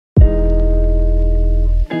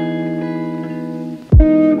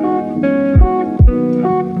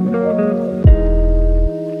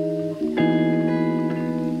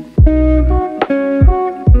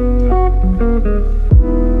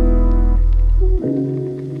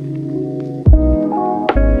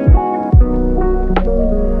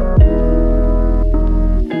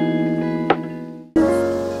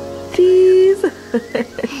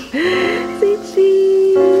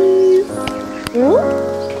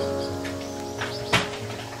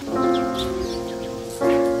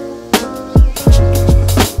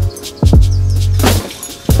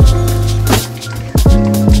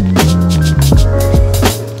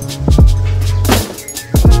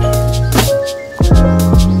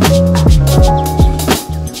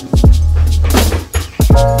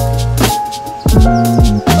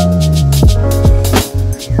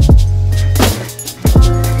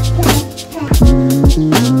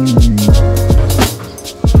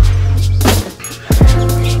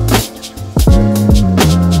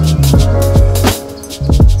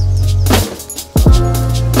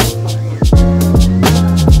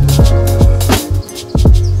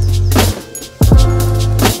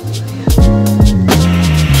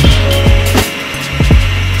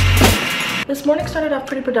started off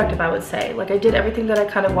pretty productive, I would say. Like I did everything that I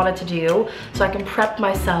kind of wanted to do so I can prep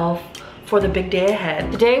myself for the big day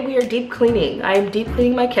ahead. Today we are deep cleaning. I am deep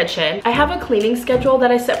cleaning my kitchen. I have a cleaning schedule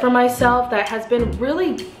that I set for myself that has been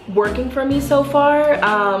really working for me so far.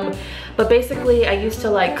 But basically I used to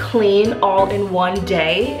like clean all in one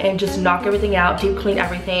day and just knock everything out, deep clean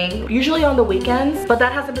everything, usually on the weekends, but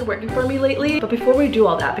that hasn't been working for me lately. But before we do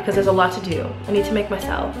all that, because there's a lot to do, I need to make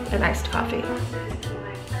myself an iced coffee.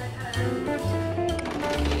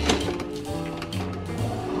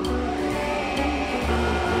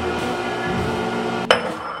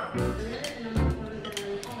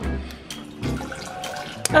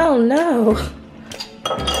 Oh no.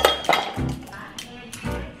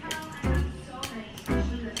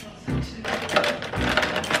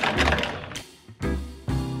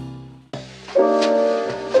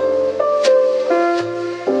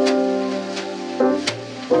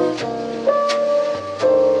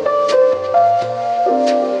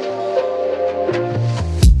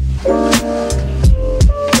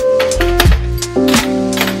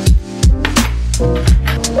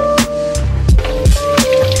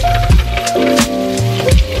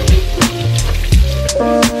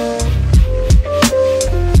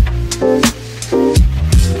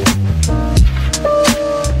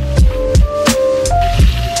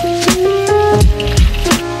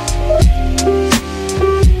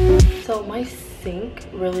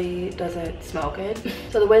 Really doesn't smell good.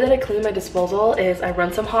 So the way that I clean my disposal is I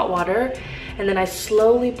run some hot water and then I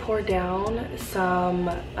slowly pour down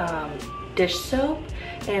some dish soap,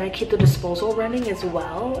 and I keep the disposal running as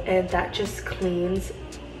well, and that just cleans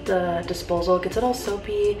the disposal, gets it all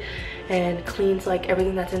soapy and cleans like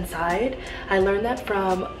everything that's inside. I learned that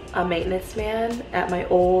from a maintenance man at my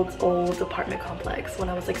old apartment complex when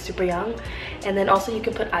I was like super young. And then also you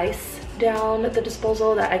can put ice down the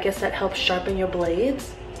disposal, that I guess that helps sharpen your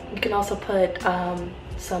blades. You can also put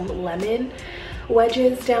some lemon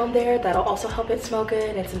wedges down there, that'll also help it smell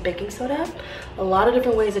good, and some baking soda. A lot of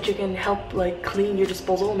different ways that you can help like clean your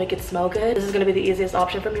disposal and make it smell good. This is going to be the easiest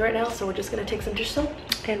option for me right now, so we're just going to take some dish soap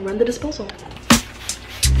and run the disposal.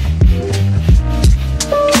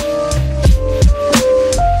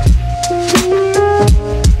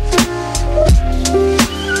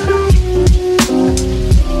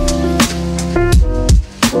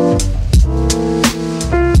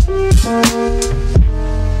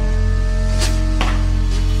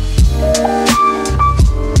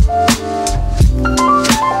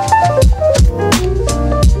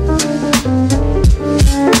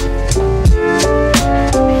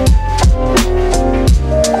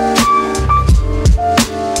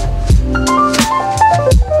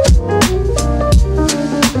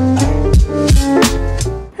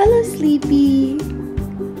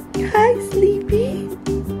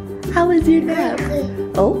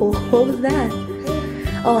 Oh, what was that?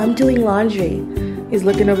 Oh, I'm doing laundry. He's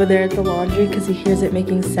looking over there at the laundry because he hears it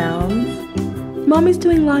making sounds. Mommy's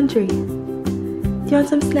doing laundry. Do you want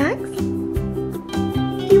some snacks?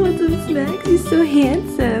 You want some snacks? He's so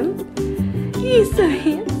handsome. He's so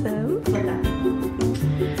handsome.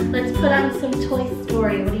 Let's put on some Toy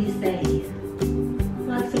Story. What do you say?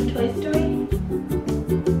 Want some Toy Story?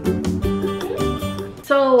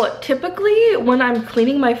 So typically when I'm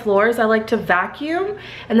cleaning my floors, I like to vacuum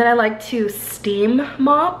and then I like to steam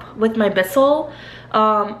mop with my Bissell.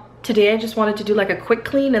 Today I just wanted to do like a quick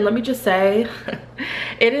clean, and let me just say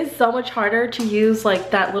it is so much harder to use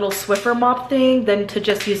like that little Swiffer mop thing than to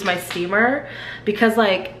just use my steamer, because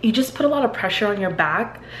like you just put a lot of pressure on your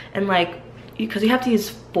back, and like because you have to use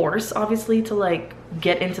force obviously to like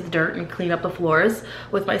get into the dirt and clean up the floors.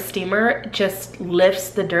 With my steamer, it just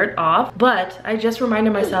lifts the dirt off. But I just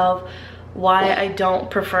reminded myself why I don't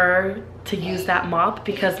prefer to use that mop,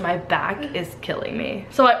 because my back is killing me.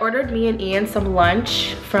 So I ordered me and Ian some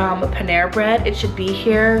lunch from Panera Bread. It should be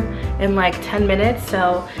here in like 10 minutes,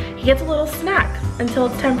 so he gets a little snack until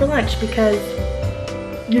it's time for lunch, because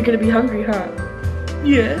you're gonna be hungry, huh?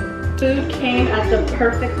 Yeah. Food came at the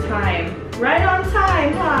perfect time. Right on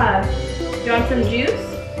time, huh? Do you want some juice?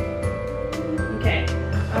 Okay,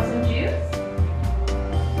 want some juice?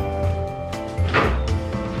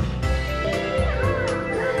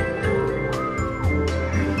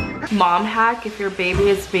 Mom hack: if your baby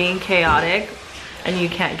is being chaotic and you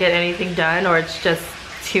can't get anything done, or it's just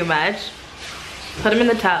too much, put him in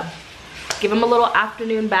the tub. Give him a little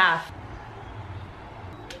afternoon bath.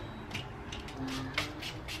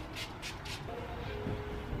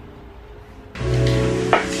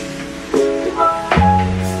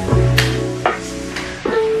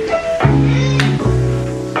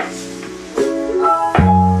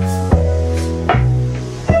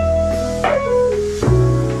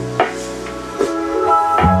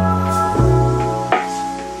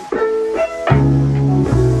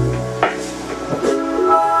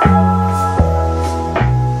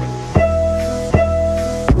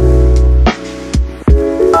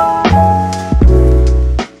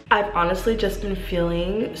 honestly just been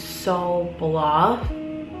feeling so blah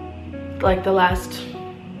like the last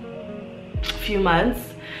few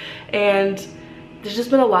months, and there's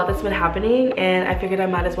just been a lot that's been happening, and I figured I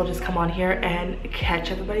might as well just come on here and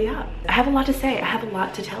catch everybody up. I have a lot to say. I have a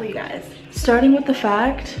lot to tell you guys. Starting with the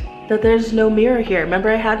fact that there's no mirror here. Remember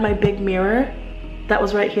I had my big mirror that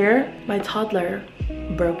was right here? My toddler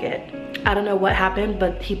broke it. I don't know what happened,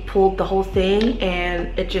 but he pulled the whole thing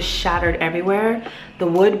and it just shattered everywhere. The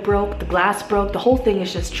wood broke, the glass broke, the whole thing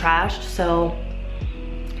is just trashed. So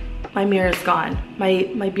my mirror is gone.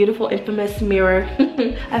 My beautiful infamous mirror.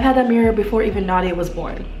 I've had that mirror before even Nadia was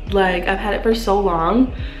born. Like, I've had it for so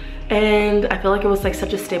long, and I feel like it was like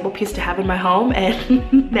such a staple piece to have in my home,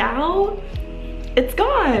 and now it's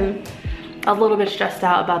gone. I was a little bit stressed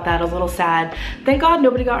out about that, a little sad. Thank God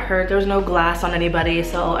nobody got hurt. There was no glass on anybody,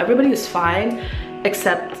 so everybody was fine,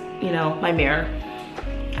 except, you know, my mirror.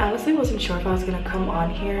 I honestly wasn't sure if I was gonna come on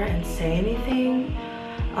here and say anything.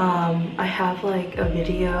 I have like a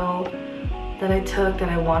video that I took that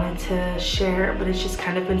I wanted to share, but it's just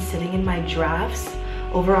kind of been sitting in my drafts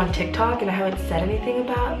over on TikTok, and I haven't said anything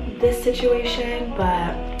about this situation.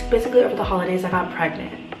 But basically over the holidays I got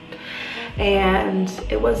pregnant, and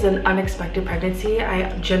it was an unexpected pregnancy.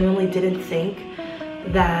 I genuinely didn't think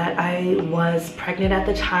that I was pregnant at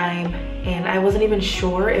the time, and I wasn't even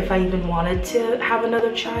sure if I even wanted to have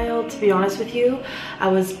another child, to be honest with you. I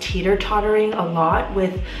was teeter-tottering a lot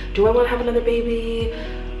with, do I want to have another baby?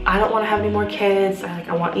 I don't want to have any more kids.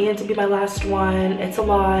 I want Ian to be my last one. It's a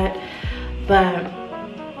lot. But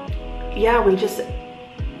yeah, I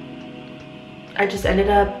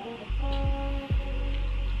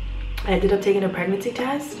ended up taking a pregnancy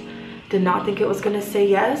test. Did not think it was gonna say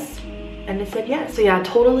yes, and it said yes. So yeah,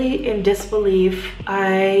 totally in disbelief.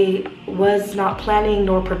 I was not planning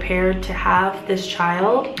nor prepared to have this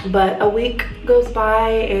child, but a week goes by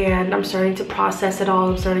and I'm starting to process it all.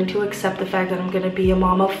 I'm starting to accept the fact that I'm gonna be a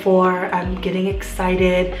mom of 4. I'm getting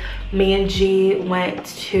excited. Me and G went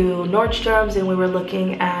to Nordstrom's and we were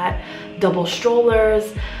looking at double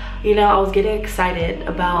strollers. You know, I was getting excited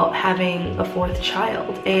about having a 4th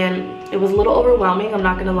child, and it was a little overwhelming, I'm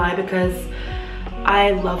not gonna lie, because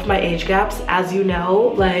I love my age gaps, as you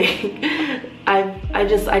know. Like, I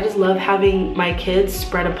just love having my kids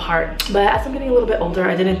spread apart. But as I'm getting a little bit older,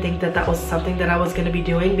 I didn't think that that was something that I was gonna be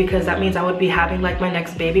doing, because that means I would be having like my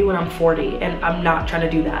next baby when I'm 40, and I'm not trying to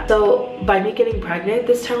do that. So by me getting pregnant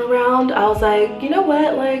this time around, I was like, you know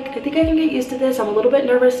what, like, I think I can get used to this. I'm a little bit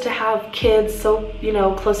nervous to have kids so, you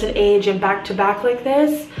know, close in age and back to back like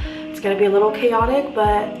this. It's gonna be a little chaotic,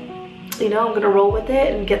 but you know, I'm gonna roll with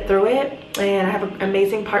it and get through it. And I have an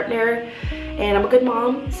amazing partner, and I'm a good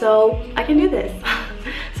mom, so I can do this.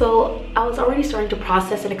 So I was already starting to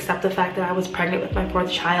process and accept the fact that I was pregnant with my 4th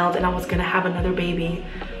child and I was gonna have another baby.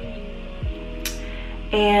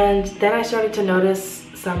 And then I started to notice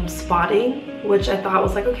some spotting, which I thought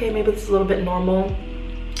was like, okay, maybe this is a little bit normal.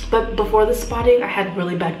 But before the spotting, I had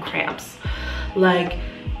really bad cramps. Like,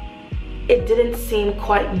 it didn't seem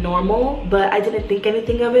quite normal, but I didn't think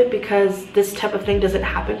anything of it because this type of thing doesn't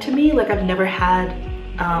happen to me. Like, I've never had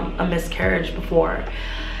a miscarriage before.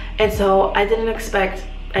 And so I didn't expect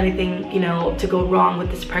anything, you know, to go wrong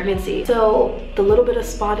with this pregnancy. So the little bit of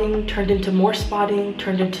spotting turned into more spotting,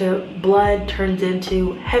 turned into blood, turned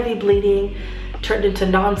into heavy bleeding, turned into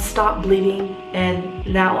non-stop bleeding, and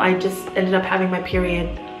now I just ended up having my period.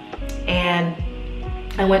 And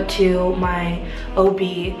I went to my OB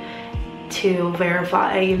to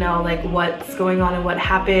verify, you know, like what's going on and what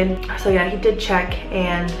happened. So yeah, he did check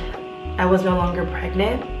and I was no longer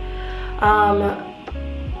pregnant.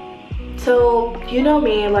 So you know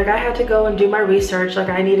me, like, I had to go and do my research. Like,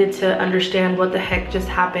 I needed to understand what the heck just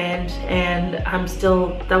happened, and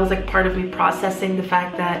that was like part of me processing the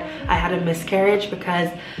fact that I had a miscarriage, because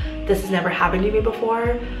this has never happened to me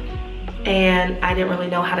before and I didn't really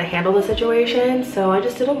know how to handle the situation. So I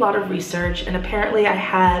just did a lot of research, and apparently I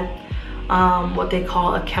had what they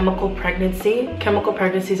call a chemical pregnancy. Chemical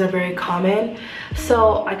pregnancies are very common.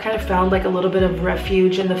 So I kind of found like a little bit of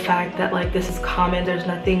refuge in the fact that, like, this is common. There's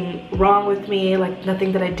nothing wrong with me, like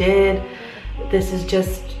nothing that I did. This is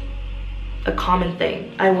just a common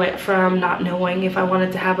thing. I went from not knowing if I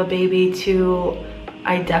wanted to have a baby to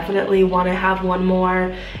I definitely want to have one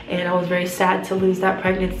more, and I was very sad to lose that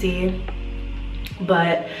pregnancy.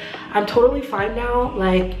 But I'm totally fine now.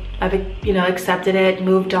 Like, I've, you know, accepted it,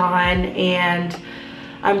 moved on, and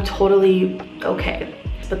I'm totally okay.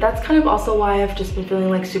 But that's kind of also why I've just been feeling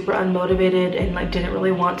like super unmotivated and like didn't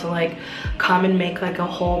really want to like come and make like a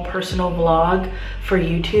whole personal vlog for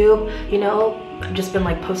YouTube. You know, I've just been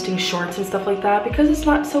like posting shorts and stuff like that because it's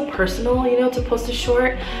not so personal, you know, to post a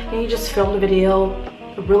short. And you just film the video,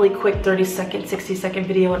 a really quick 30-second, 60-second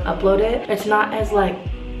video and upload it. It's not as like,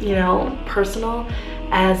 you know, personal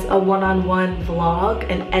as a one-on-one vlog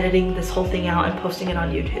and editing this whole thing out and posting it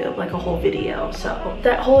on YouTube, like a whole video. So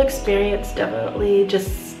that whole experience definitely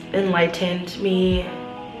just enlightened me,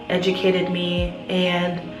 educated me,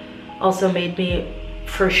 and also made me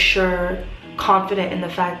for sure confident in the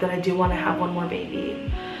fact that I do want to have one more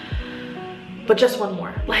baby. But just one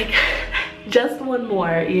more, like just one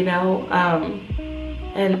more, you know?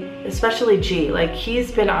 And especially G, like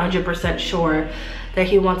he's been 100% sure that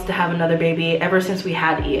he wants to have another baby ever since we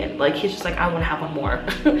had Ian. Like he's just like, I want to have one more.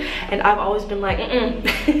 And I've always been like,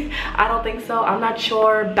 I don't think so, I'm not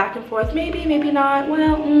sure, back and forth, maybe, maybe not,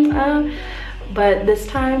 well, but this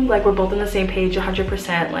time, like we're both on the same page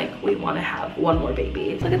 100%, like we want to have one more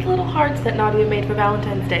baby. Look at the little hearts that Nadia made for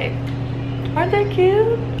Valentine's Day. Aren't they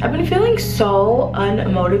cute? I've been feeling so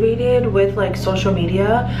unmotivated with like social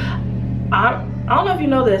media. I don't know if you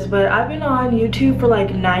know this, but I've been on YouTube for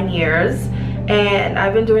like 9 years, and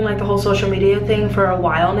I've been doing like the whole social media thing for a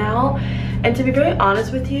while now. And to be very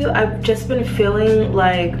honest with you, I've just been feeling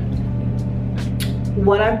like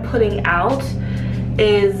what I'm putting out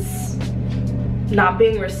is not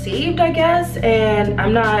being received, I guess, and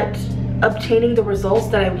I'm not obtaining the results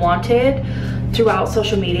that I wanted throughout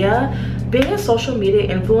social media. Being a social media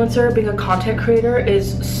influencer, being a content creator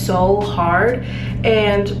is so hard.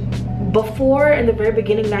 And before, in the very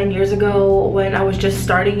beginning, 9 years ago, when I was just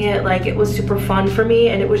starting it, like it was super fun for me,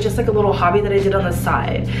 and it was just like a little hobby that I did on the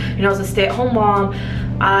side. You know, I was a stay-at-home mom.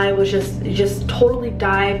 I was just totally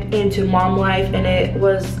dived into mom life, and it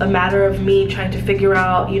was a matter of me trying to figure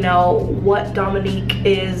out, you know, what Dominique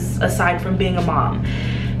is aside from being a mom.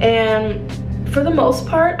 And for the most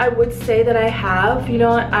part, I would say that I have, you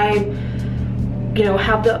know,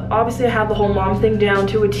 obviously I have the whole mom thing down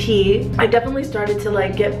to a T. I definitely started to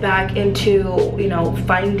like get back into, you know,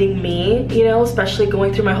 finding me, you know, especially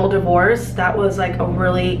going through my whole divorce. That was like a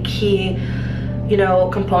really key, you know,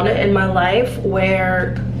 component in my life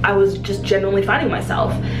where I was just genuinely finding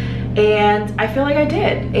myself. And I feel like I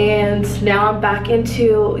did. And now I'm back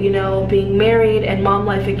into, you know, being married and mom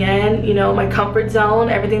life again, you know, my comfort zone,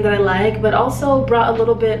 everything that I like, but also brought a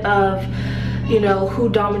little bit of, you know, who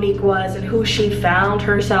Dominique was and who she found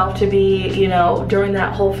herself to be, you know, during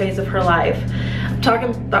that whole phase of her life. I'm talking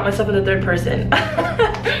about myself in the third person.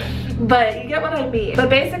 But you get what I mean. But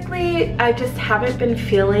basically, I just haven't been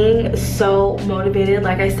feeling so motivated,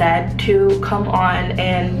 like I said, to come on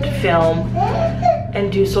and film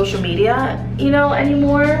and do social media, you know,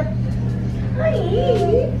 anymore.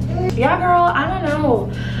 Yeah, girl, I don't know.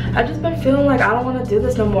 I've just been feeling like I don't want to do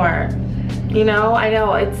this no more. You know, I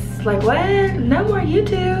know it's like, what? No more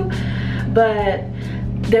YouTube. But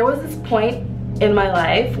there was this point in my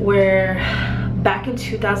life where back in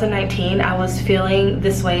 2019, I was feeling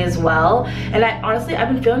this way as well. And I've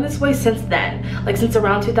been feeling this way since then, like since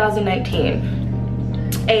around 2019.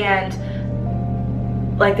 And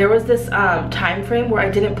like there was this time frame where I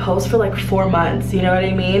didn't post for like 4 months, you know what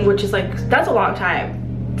I mean? Which is like, that's a long time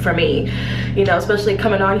for me, you know, especially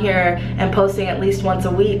coming on here and posting at least once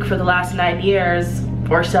a week for the last 9 years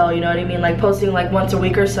or so, you know what I mean? Like posting like once a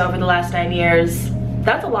week or so for the last 9 years.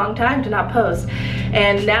 That's a long time to not post.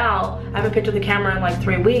 And now I haven't picked up the camera in like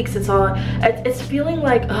 3 weeks. It's feeling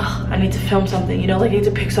like, oh, I need to film something, you know, like I need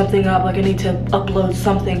to pick something up, like I need to upload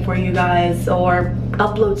something for you guys or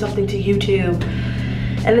upload something to YouTube.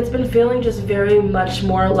 And it's been feeling just very much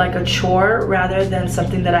more like a chore rather than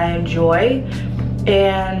something that I enjoy.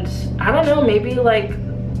 And I don't know, maybe like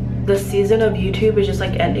the season of YouTube is just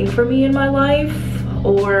like ending for me in my life,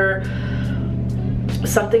 or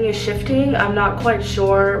something is shifting. I'm not quite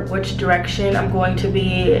sure which direction I'm going to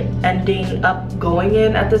be ending up going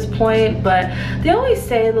in at this point, but they always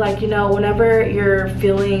say, like, you know, whenever you're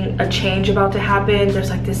feeling a change about to happen,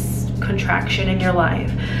 there's like this contraction in your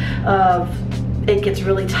life of it gets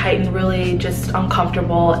really tight and really just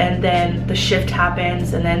uncomfortable, and then the shift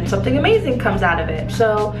happens and then something amazing comes out of it.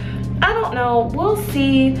 So I don't know, we'll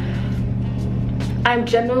see. I'm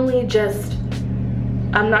genuinely just,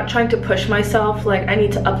 I'm not trying to push myself like I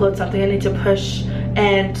need to upload something, I need to push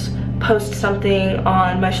and post something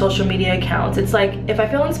on my social media accounts. It's like, if I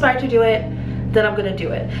feel inspired to do it, then I'm gonna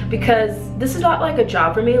do it, because this is not like a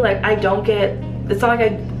job for me. Like I don't get, it's not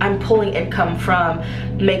like I'm pulling income from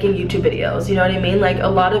making YouTube videos, you know what I mean? Like a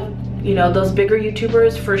lot of, you know, those bigger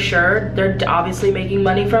YouTubers, for sure, they're obviously making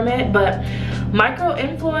money from it, but micro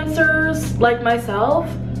influencers like myself,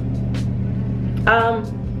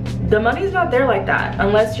 the money's not there like that,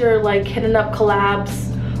 unless you're like hitting up collabs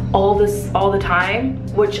all the time,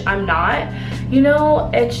 which I'm not. You know,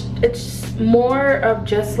 it's more of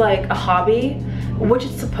just like a hobby, which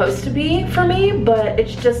it's supposed to be for me, but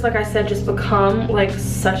it's just, like I said, just become like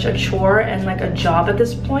such a chore and like a job at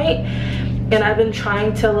this point. And I've been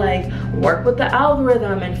trying to like work with the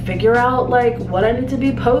algorithm and figure out like what I need to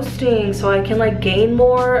be posting so I can like gain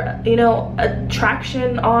more, you know,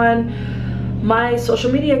 attraction on my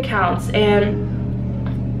social media accounts. And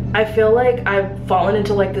I feel like I've fallen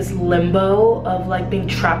into like this limbo of like being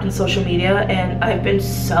trapped in social media, and I've been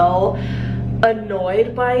so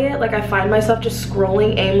annoyed by it. Like, I find myself just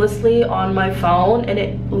scrolling aimlessly on my phone, and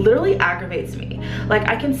it literally aggravates me. Like,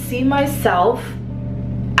 I can see myself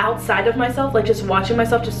outside of myself, like just watching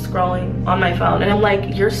myself just scrolling on my phone, and I'm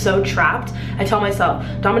like, you're so trapped. I tell myself,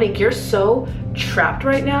 Dominique, you're so trapped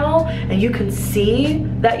right now, and you can see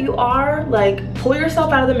that you are. Like, pull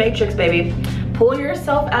yourself out of the matrix, baby. Pull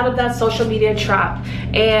yourself out of that social media trap.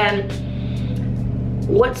 And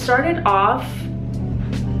what started off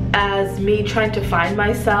as me trying to find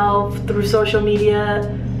myself through social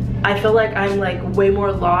media, I feel like I'm like way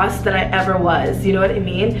more lost than I ever was. You know what I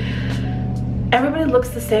mean? Everybody looks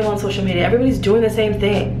the same on social media. Everybody's doing the same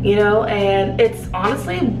thing, you know? And it's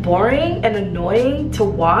honestly boring and annoying to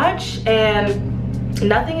watch, and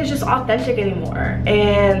nothing is just authentic anymore.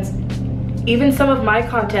 And even some of my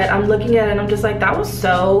content, I'm looking at it and I'm just like, that was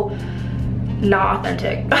so not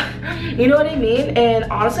authentic. You know what I mean? And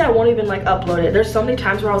honestly, I won't even like upload it. There's so many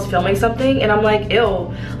times where I was filming something and I'm like,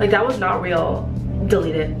 ew, like that was not real.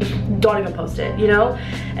 Delete it. Don't even post it, you know?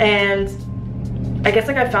 And I guess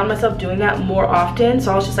like I found myself doing that more often,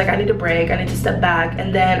 so I was just like, I need a break, I need to step back.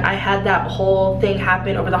 And then I had that whole thing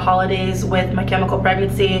happen over the holidays with my chemical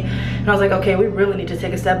pregnancy, and I was like, okay, we really need to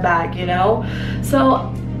take a step back, you know?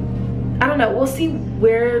 So I don't know, we'll see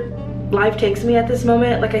where life takes me at this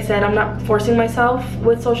moment. Like I said, I'm not forcing myself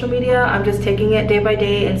with social media. I'm just taking it day by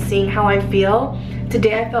day and seeing how I feel.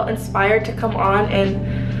 Today I felt inspired to come on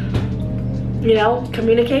and, you know,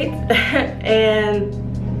 communicate and,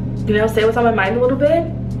 you know, say what's on my mind a little bit.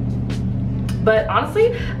 But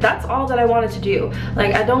honestly, that's all that I wanted to do.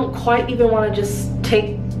 Like, I don't quite even want to just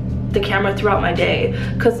take the camera throughout my day,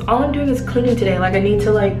 because all I'm doing is cleaning today. Like, I need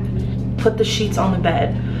to like put the sheets on the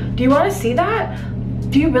bed. Do you want to see that?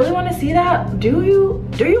 Do you really want to see that? Do you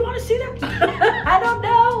want to see that? I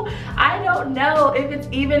don't know if it's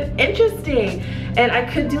even interesting. And I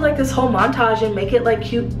could do like this whole montage and make it like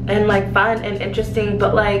cute and like fun and interesting,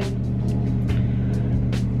 but like,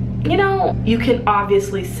 you know, you can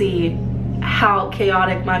obviously see how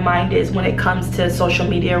chaotic my mind is when it comes to social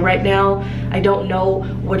media right now. I don't know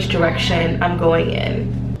which direction I'm going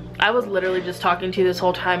in. I was literally just talking to you this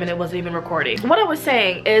whole time and it wasn't even recording. What I was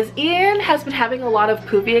saying is Ian has been having a lot of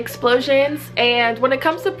poopy explosions, and when it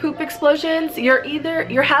comes to poop explosions, you're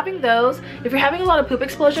having those. If you're having a lot of poop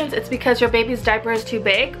explosions, it's because your baby's diaper is too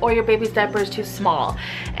big or your baby's diaper is too small.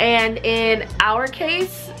 And in our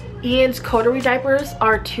case, Ian's coterie diapers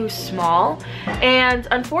are too small, and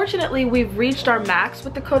unfortunately we've reached our max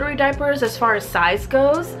with the coterie diapers as far as size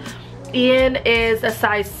goes. Ian is a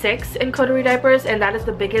size 6 in coterie diapers, and that is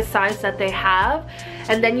the biggest size that they have.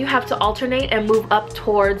 And then you have to alternate and move up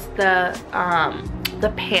towards the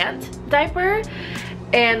pant diaper,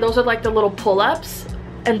 and those are like the little pull-ups,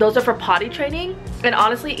 and those are for potty training. And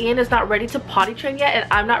honestly, Ian is not ready to potty train yet,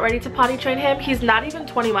 and I'm not ready to potty train him. He's not even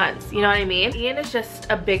 20 months, you know what I mean? Ian is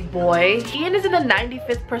just a big boy. Ian is in the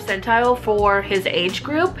 95th percentile for his age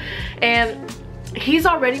group, and he's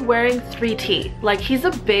already wearing 3T. Like, he's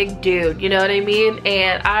a big dude, you know what I mean?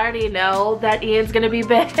 And I already know that Ian's gonna be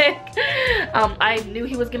big. I knew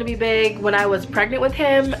he was gonna be big when I was pregnant with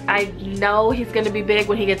him. I know he's gonna be big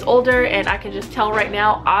when he gets older, and I can just tell right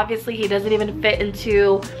now, obviously he doesn't even fit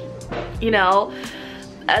into, you know,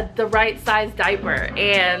 the right size diaper.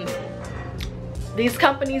 And these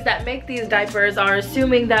companies that make these diapers are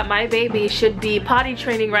assuming that my baby should be potty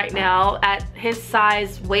training right now at his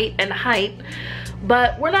size, weight, and height.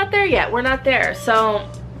 But we're not there yet. We're not there. So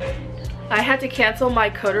I had to cancel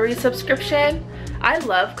my coterie subscription. I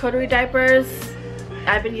love coterie diapers.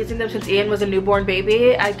 I've been using them since Ian was a newborn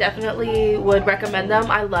baby. I definitely would recommend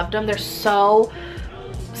them. I loved them. They're so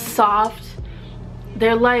soft.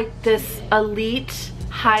 They're like this elite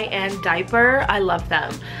high-end diaper. I love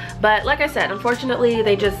them. But like I said, unfortunately,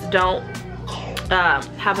 they just don't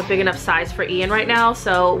have a big enough size for Ian right now.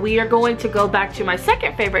 So we are going to go back to my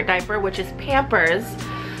second favorite diaper, which is Pampers.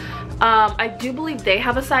 I do believe they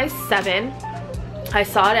have a size 7. I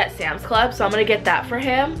saw it at Sam's Club, so I'm gonna get that for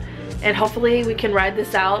him. And hopefully we can ride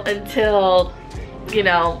this out until, you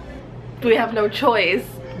know, we have no choice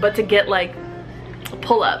but to get like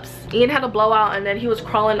pull-ups. Ian had a blowout and then he was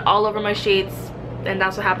crawling all over my sheets, and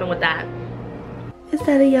that's what happened with that. Is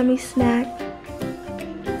that a yummy snack?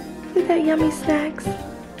 Is that yummy snacks?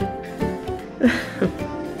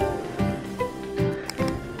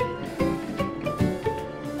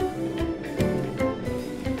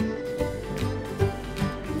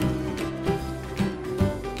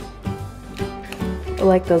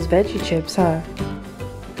 Like those veggie chips, huh?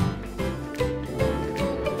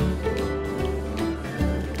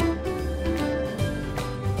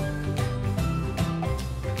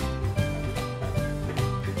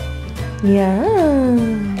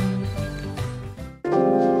 Yeah.